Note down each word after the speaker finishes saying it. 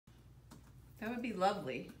That would be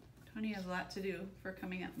lovely. Tony has a lot to do for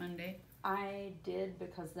coming up Monday. I did,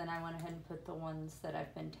 because then I went ahead and put the ones that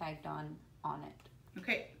I've been tagged on it.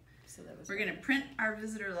 Okay. So that was We're going to print our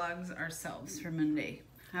visitor logs ourselves for Monday.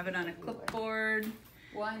 Have it on a clipboard.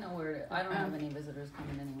 Well, I know where I don't have any visitors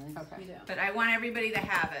coming anyway. Okay. You don't. But I want everybody to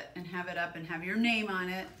have it and have it up and have your name on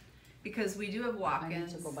it, because we do have I need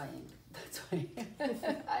walk-ins. to go buy ink. That's why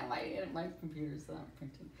my computer's not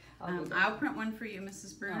printing. I'll print one for you,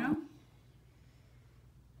 Mrs. Bruno.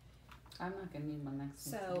 I'm not gonna need my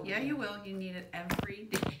next one. So- Yeah, you will. You need it every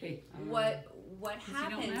day. What you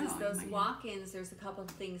don't happens know, is you those might- walk-ins, there's a couple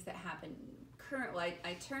of things that happen. Currently,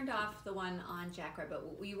 I turned off the one on Jackrabbit,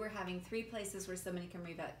 but we were having 3 places where somebody can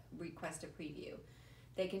request a preview.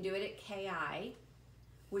 They can do it at KI,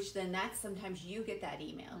 which then that's sometimes you get that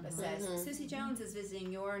email that says, Susie Jones is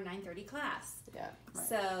visiting your 9:30 class. Yeah. Right.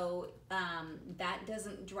 So that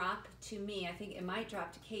doesn't drop to me. I think it might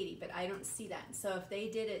drop to Katie, but I don't see that. So if they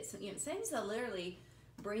did it, sometimes they'll literally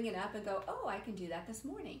bring it up and go, oh, I can do that this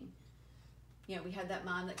morning. You know, we had that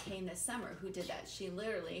mom that came this summer who did that. She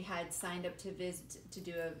literally had signed up to visit, to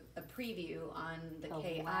do a preview on the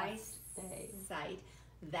KI site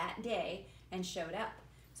that day and showed up.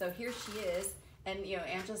 So here she is, and you know,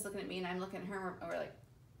 Angela's looking at me and I'm looking at her, and we're like,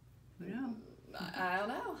 Yeah. I don't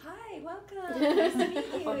know. Hi, welcome. Nice to meet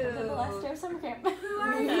you. Welcome to the last day of summer camp. Who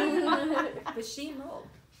are you? But she enrolled.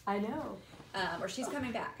 I know. Or she's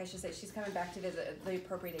coming back, I should say. She's coming back to visit the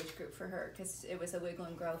appropriate age group for her, because it was a Wiggle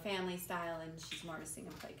and Grow family style, and she's more of a sing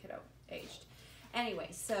and play kiddo aged. Anyway,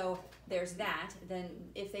 so there's that. Then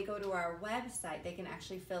if they go to our website, they can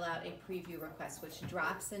actually fill out a preview request, which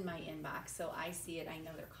drops in my inbox, so I see it, I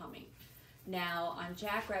know they're coming. Now, on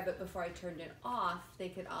Jackrabbit, before I turned it off, they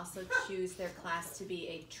could also choose their class to be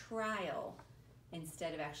a trial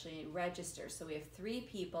instead of actually register. So we have 3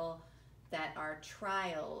 people that are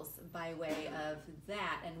trials by way of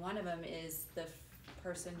that, and one of them is the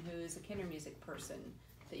person who's a kinder music person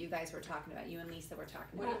that you guys were talking about, you and Lisa were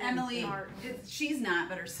talking Well, about. Emily, she's not,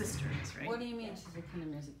 but her sister is, right? What do you mean she's a kind of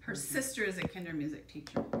music? Her person? sister is a kinder music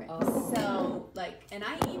teacher. Oh. So, like, and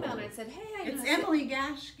I emailed her and said, hey, I It's know Emily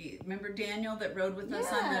Gashke. Remember Daniel that rode with us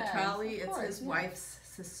on the Yes, trolley? of It's course, his yeah. wife's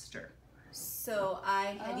sister. So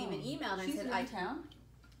I had even emailed and She's said, in town?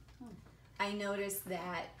 I noticed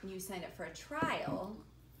that you signed up for a trial.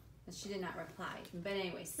 And she did not reply. But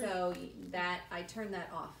anyway, so that I turned that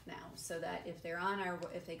off now, so that if they're on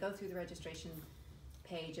if they go through the registration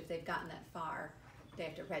page, if they've gotten that far, they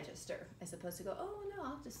have to register, as opposed to go, oh no,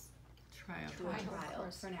 I'll just do a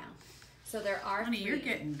trial for now. So there are Honey, 3. you're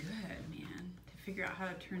getting good, man, to figure out how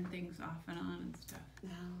to turn things off and on and stuff.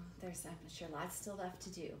 No, there's, I'm sure, lots still left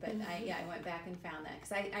to do. But I went back and found that,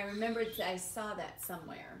 because I remembered I saw that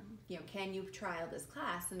somewhere. You know, can you trial this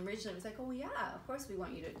class? And originally it was like, oh yeah, of course we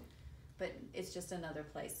want you to, but it's just another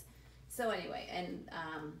place. So anyway, and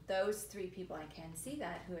those 3 people I can see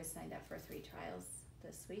that who has signed up for 3 trials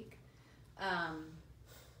this week.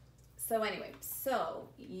 So anyway, so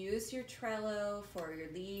use your Trello for your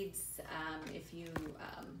leads. If you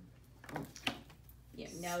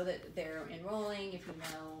know that they're enrolling, if you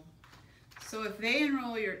know. So if they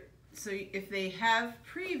enroll if they have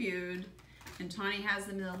previewed and Tawni has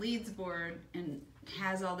them in the leads board and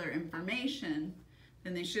has all their information,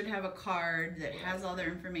 then they should have a card that has all their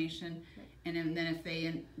information. And then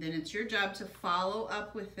then it's your job to follow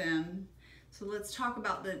up with them. So let's talk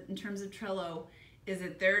about in terms of Trello. Is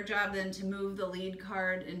it their job then to move the lead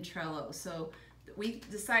card in Trello? So we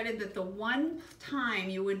decided that the one time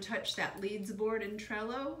you would touch that leads board in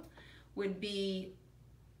Trello would be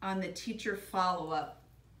on the teacher follow-up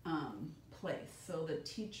place. So the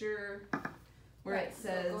teacher, where it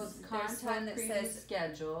says contact that preview says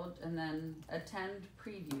scheduled, and then attend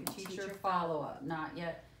preview, teacher Teacher follow-up, not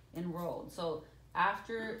yet enrolled. So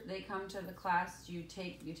after they come to the class, you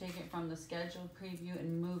take it from the scheduled preview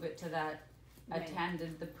and move it to that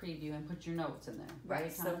attended the preview and put your notes in there.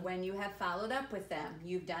 Right, so when you have followed up with them,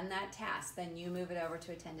 you've done that task, then you move it over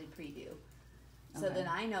to attended preview. So Okay. then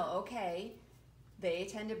I know, okay, they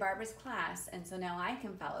attended Barbara's class, and so now I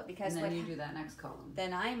can follow, because And then you do that next column.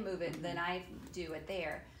 then I move it, then I do it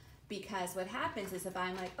there. Because what happens is if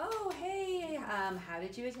I'm like, oh, hey, how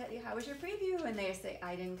was your preview? And they say,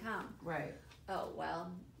 I didn't come. Right. Oh, well,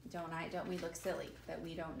 don't we look silly that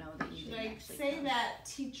we don't know that you should didn't I actually say come? that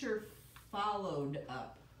teacher followed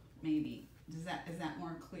up, maybe? Is that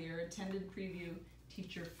more clear? Attended preview,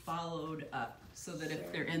 teacher followed up, so that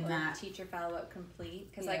if they're in Or that. teacher follow-up complete,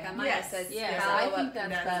 because Yeah. like on mine Yes. it says Yeah, I follow-up. think that's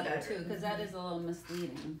That's better better. too, because that is a little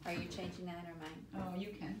misleading. Are you changing that or mine? Oh,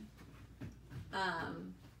 you can.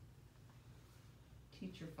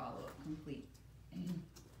 Teacher follow-up complete.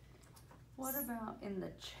 What about in the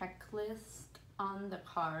checklist on the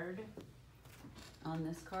card? On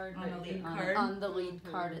this card, On right the here, lead card? On the lead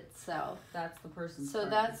card itself. That's the person's So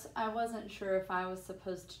card. that's, I wasn't sure if I was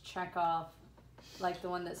supposed to check off, like the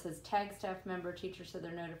one that says tag staff member, teacher said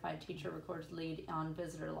they're notified, teacher records lead on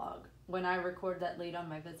visitor log. When I record that lead on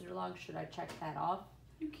my visitor log, should I check that off?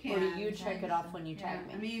 You can. Or do you check it off when you tag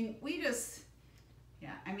I me? mean,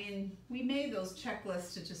 we made those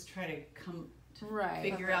checklists to just try to come to Right.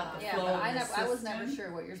 figure out the Yeah, flow but of the I was never system.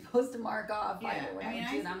 sure what you're supposed to mark off. Yeah, either when I mean,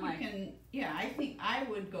 I did, think I'm like, you can. Yeah, I think I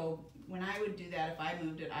would go when I would do that. If I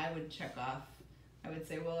moved it, I would check off. I would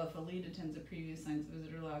say, well, if a lead attends a preview, signs a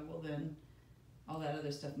visitor log, well then, all that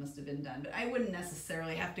other stuff must have been done. But I wouldn't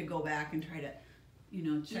necessarily have to go back and try to,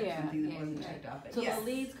 check Yeah, something that yeah, wasn't yeah. checked off. But so yes. the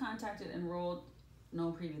leads contacted, enrolled,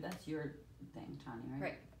 no preview. That's your thing, Tawni,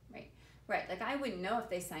 right? Right, like I wouldn't know if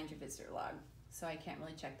they signed your visitor log, so I can't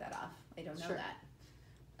really check that off. I don't know Sure. that.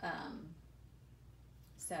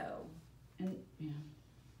 So, And yeah.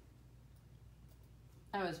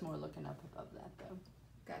 I was more looking up above that though.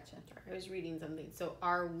 gotcha. I was reading something. So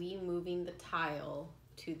are we moving the tile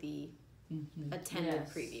to the Mm-hmm. attended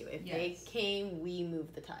Yes. preview? If Yes. they came, we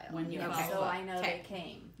move the tile. When you Okay, follow so up. I know Okay. they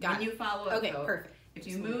came. Got when it. you follow up, Okay, though, perfect. if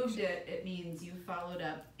you Just wanna moved make it, it means you followed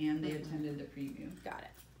up and they attended the preview. Got it.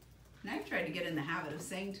 And I've tried to get in the habit of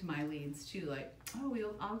saying to my leads too, like,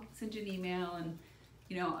 oh, I'll send you an email and,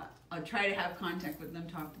 I'll try to have contact with them,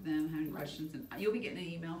 talk to them, have any questions, and you'll be getting an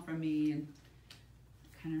email from me and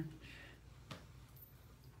kind of,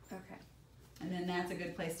 Okay. and then that's a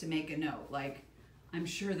good place to make a note, like, I'm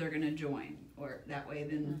sure they're gonna join, or that way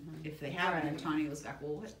then if they haven't, and Tawni goes back,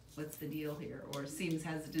 well, what's the deal here? Or seems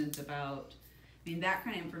hesitant about, that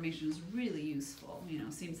kind of information is really useful,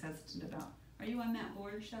 seems hesitant about, are you on that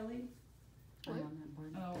board, Shelley? I'm on that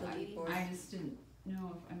board. Oh, The lead board. I just didn't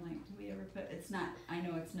know if, I'm like, do we ever put, I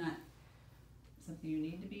know it's not something you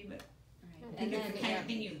need to be, but Right. I And think then it's the kind of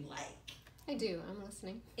thing you like. I do. I'm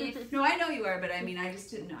listening. if No, I know you are, but I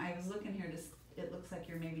just didn't know, I was looking here, it looks like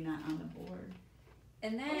you're maybe not on the board.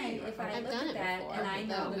 and then Okay, if I I've look done at it that before, and I but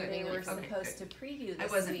know that that they would were be okay, supposed to preview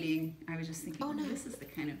this I wasn't week. I was just thinking, Oh, no. this is the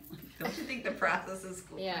kind of, don't you think the process is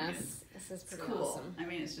cool? Yes, this is It's pretty cool. awesome.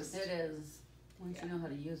 It's just, It is. Once you know how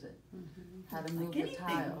to use it, how to Like move the anything.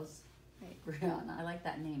 tiles. Right. Brianna, I like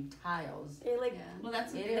that name, tiles. They like Yeah. well,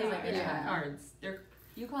 that's what It they is are, like a they're tile. cards.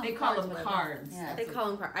 You call They them call cards, them but I- cards. Yeah. they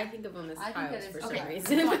call them. I think of them as I think tiles it is for okay. some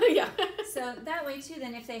reason. yeah. So that way too,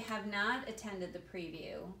 then if they have not attended the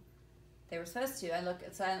preview, they were supposed to. I know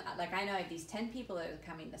I have these 10 people that are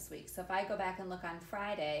coming this week. So if I go back and look on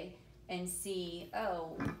Friday and see,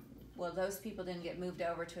 oh, well, those people didn't get moved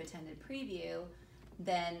over to attended preview,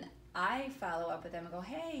 then I follow up with them and go,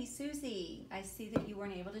 hey, Susie, I see that you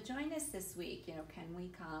weren't able to join us this week. Can we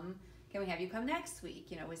come? Can we have you come next week?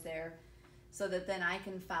 Was there, so that then I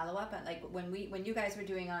can follow up on, like when you guys were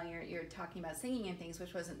doing all you're talking about singing and things,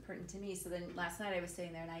 which wasn't pertinent to me. So then last night I was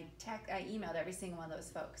sitting there and I emailed every single one of those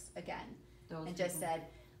folks again Those and just people. said,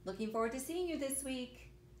 looking forward to seeing you this week.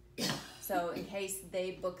 So in case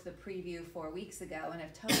they booked the preview 4 weeks ago and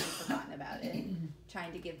have totally forgotten about it,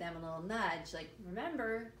 trying to give them a little nudge, like,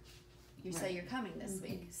 remember, you say Right. you're coming this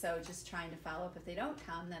week. So just trying to follow up. If they don't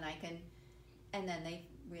come, then I can, and then they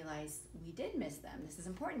realize we did miss them. This is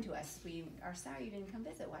important to us. We are sorry you didn't come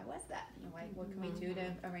visit. Why was that? What can we do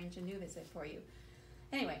to arrange a new visit for you?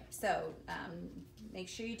 Anyway, so make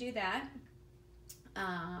sure you do that.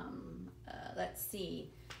 Let's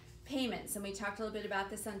see. Payments, and we talked a little bit about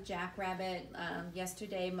this on Jackrabbit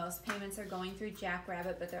yesterday. Most payments are going through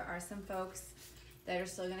Jackrabbit, but there are some folks that are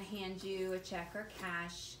still going to hand you a check or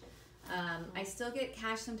cash. I still get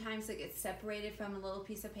cash sometimes that gets separated from a little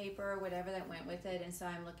piece of paper or whatever that went with it, and so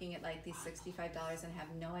I'm looking at like these $65 and have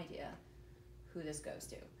no idea who this goes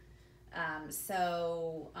to.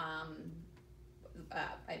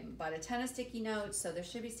 I bought a ton of sticky notes, so there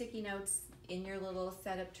should be sticky notes in your little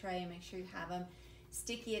setup tray. Make sure you have them.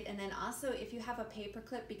 Sticky it, and then also if you have a paper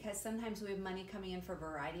clip, because sometimes we have money coming in for a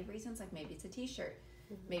variety of reasons, like maybe it's a t-shirt,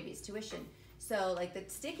 maybe it's tuition. So like the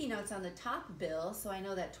sticky notes on the top bill, so I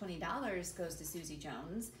know that $20 goes to Susie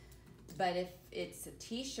Jones. But if it's a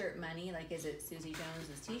t-shirt money, like is it Susie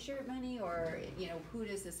Jones's t-shirt money, or who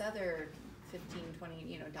does this other $15,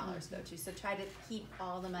 $20 dollars go to? So try to keep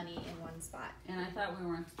all the money in one spot. And I thought we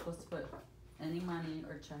weren't supposed to put any money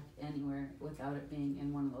or check anywhere without it being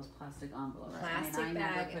in one of those plastic envelopes. Plastic I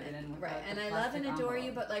bag, never put it in without right? the And I love and plastic adore you,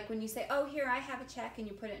 envelope. but like when you say, "Oh, here I have a check," and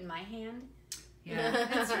you put it in my hand, Yeah,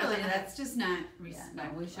 that's just not respect. no,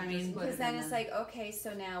 we should I just mean, put because it then in it's the- like, okay,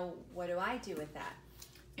 so now what do I do with that?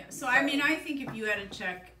 yeah. So I think if you had a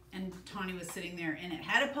check and Tawni was sitting there and it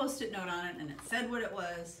had a Post-it note on it and it said what it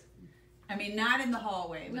was, I mean, not in the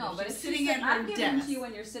hallway. No, but she's it's sitting at her I'm giving it desk. to you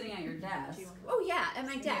when you're sitting at your desk. Oh yeah, at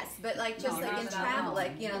my desk, but like just No, like not in at travel, home.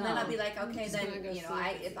 like then I'll be like, okay, Just gonna then go you know,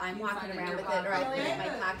 sleep. if I'm You walking find it in around your with it, or I pocket. put it in my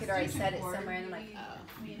Yeah, pocket, or I extension set it cord. somewhere, and I'm like,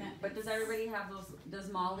 I mean, But does everybody have those? Does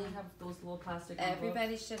Molly have those little plastic envelopes?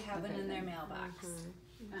 everybody should have one Okay, in their then. mailbox.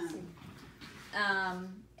 um,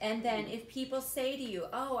 And then if people say to you,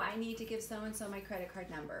 oh, I need to give so and so my credit card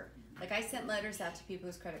number, like I sent letters out to people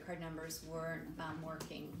whose credit card numbers weren't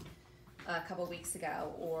working a couple weeks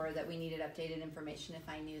ago, or that we needed updated information if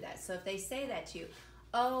I knew that. So if they say that to you,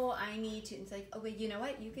 oh, I need to, it's like, oh, wait, you know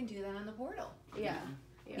what? You can do that on the portal. Yeah.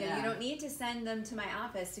 You know, you don't need to send them to my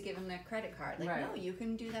office to give them their credit card. Like, Right. no, you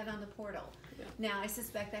can do that on the portal. Yeah. Now, I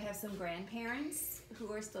suspect I have some grandparents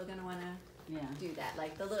who are still going to want to Yeah. do that,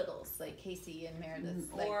 like the littles, like Casey and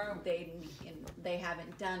Meredith. Mhm. Like Or- they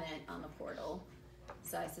haven't done it on the portal,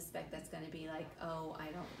 so I suspect that's going to be like, oh, I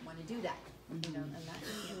don't want to do that. You know,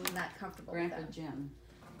 I'm not, not comfortable Grandpa with that. Jim.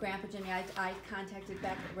 Grandpa Jimmy, I contacted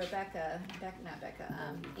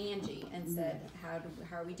Angie, and said,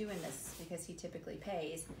 how are we doing this? Because he typically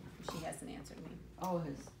pays. She hasn't answered me.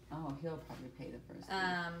 He'll probably pay the first.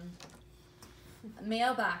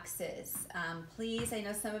 Mailboxes. Please, I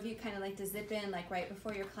know some of you kind of like to zip in like right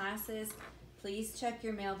before your classes. Please check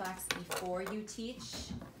your mailbox before you teach.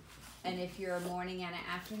 And if you're a morning and an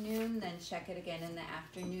afternoon, then check it again in the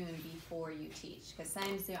afternoon before you teach. Because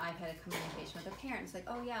sometimes I've had a communication with a parent. It's like,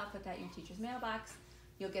 oh yeah, I'll put that in your teacher's mailbox.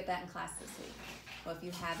 You'll get that in class this week. Well, if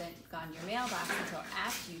you haven't gone to your mailbox until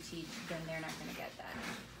after you teach, then they're not going to get that.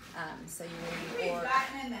 So you we've will,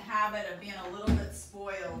 gotten in the habit of being a little bit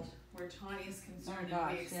spoiled where Tawny's concerned, Oh, and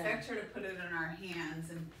gosh, we expect her to put it in our hands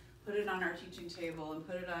and put it on our teaching table and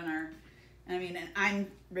put it on our. I mean, and I'm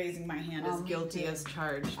raising my hand as Me guilty too. as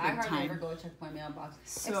charged. I big hardly ever time. go check my mailbox.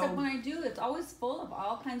 So, Except when I do, it's always full of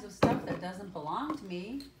all kinds of stuff that doesn't belong to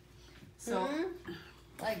me. so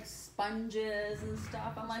Like sponges and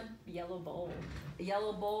stuff. I'm like, Yellow bowl.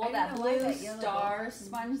 yellow bowl, I that don't know why blue that yellow star bowl-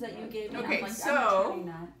 sponge that you gave me. Okay, I'm like, so- I'm not turning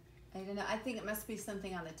that. I don't know. I think it must be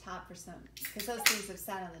something on the top for some, because those things have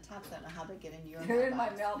sat on the top. So I don't know how they get in your They're in my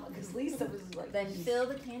mailbox. mailbox because Lisa was like, Then fill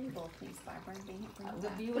the candy bowl, please, Barbara, and bring it if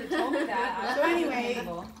back. you would have told me that. So I anyway,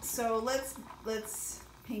 would have so let's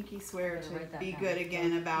pinky swear Better write to that be down. good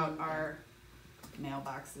again about our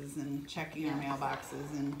mailboxes and checking our Yeah. mailboxes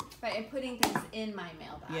and Right, and putting things in my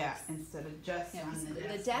mailbox. yeah, instead of just Yeah, on 'cause the the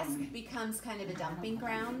desk. desk only. becomes kind of a dumping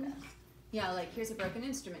ground. Yeah, like here's a broken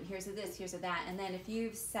instrument, here's a this, here's a that, and then if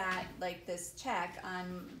you've sat like this check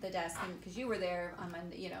on the desk, and because you were there on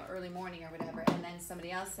Monday, you know, early morning or whatever, and then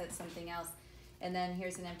somebody else said something else, and then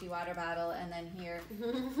here's an empty water bottle, and then here,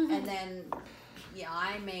 and then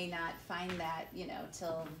I may not find that, you know,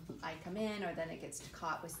 till I come in, or then it gets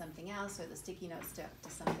caught with something else, or the sticky note stuck to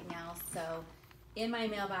something else. So, in my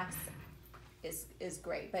mailbox is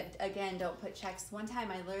great, but again, don't put checks. One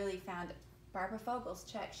time, I literally found Barbara Fogel's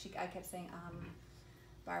check. I kept saying,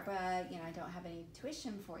 Barbara, you know, I don't have any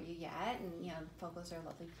tuition for you yet, and you know, Fogels are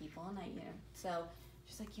lovely people, and so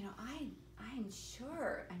she's like, you know, I'm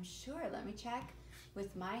sure, let me check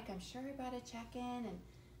with Mike. I'm sure I brought a check in, and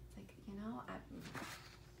it's like, you know, I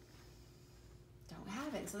don't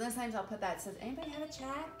have it. So then sometimes I'll put that, says, anybody have a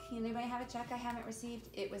check? Anybody have a check I haven't received?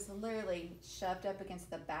 It was literally shoved up against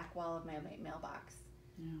the back wall of my mailbox.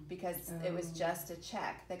 Yeah. Because it was just a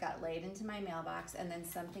check that got laid into my mailbox, and then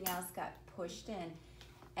something else got pushed in,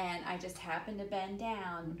 and I just happened to bend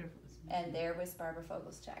down, and there was Barbara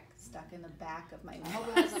Fogel's check stuck in the back of my I hope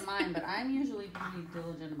it mailbox. wasn't mine, but I'm usually pretty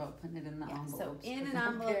diligent about putting it in the Yeah, so envelopes. in 'cause an I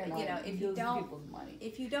don't envelope, care you about know, if you using don't- people's money.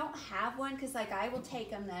 If you don't have one, because like I will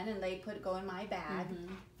take them then, and they go in my bag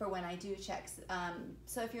for when I do checks.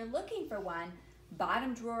 So if you're looking for one,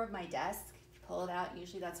 bottom drawer of my desk, pull it out.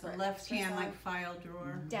 Usually that's The where left hand extras like file drawer.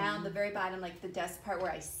 are. Down the very bottom, like the desk part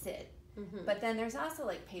where I sit. But then there's also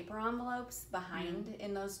like paper envelopes behind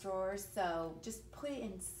in those drawers. So just put it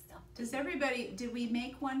in something. Did we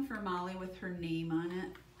make one for Molly with her name on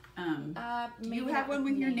it? Do you maybe have not one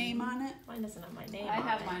with your name. name on it? Mine doesn't have my name. I on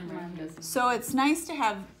have it. mine, but I'm just. So it's nice to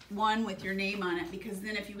have one with your name on it, because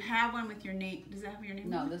then if you have one with your name, does that have your name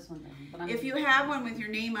No, on it? this one doesn't. But I'm If you have one with your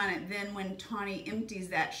name on it, then when Tawny empties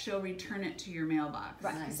that, she'll return it to your mailbox.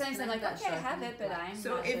 Right. Nice. Sometimes I'm like, That okay, I sharp have one. it, but I'm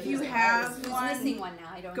So not if sure you who's have who's one, missing one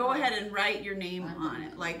now. I don't Go know. ahead and write your name I'm on putting it.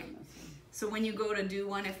 mine Like, on this one. so when you go to do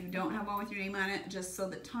one, if you don't have one with your name on it, just so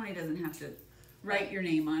that Tawny doesn't have to write your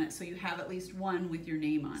name on it, so you have at least one with your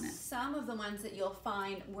name on it. Some of the ones that you'll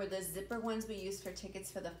find were the zipper ones we used for tickets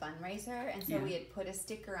for the fundraiser, and so Yeah. we had put a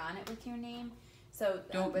sticker on it with your name. So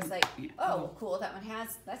it Don't- was like, yeah. oh, cool, that one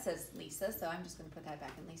that says Lisa, so I'm just going to put that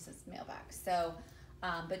back in Lisa's mailbox. So,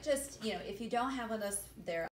 but just, you know, if you don't have one of those, they're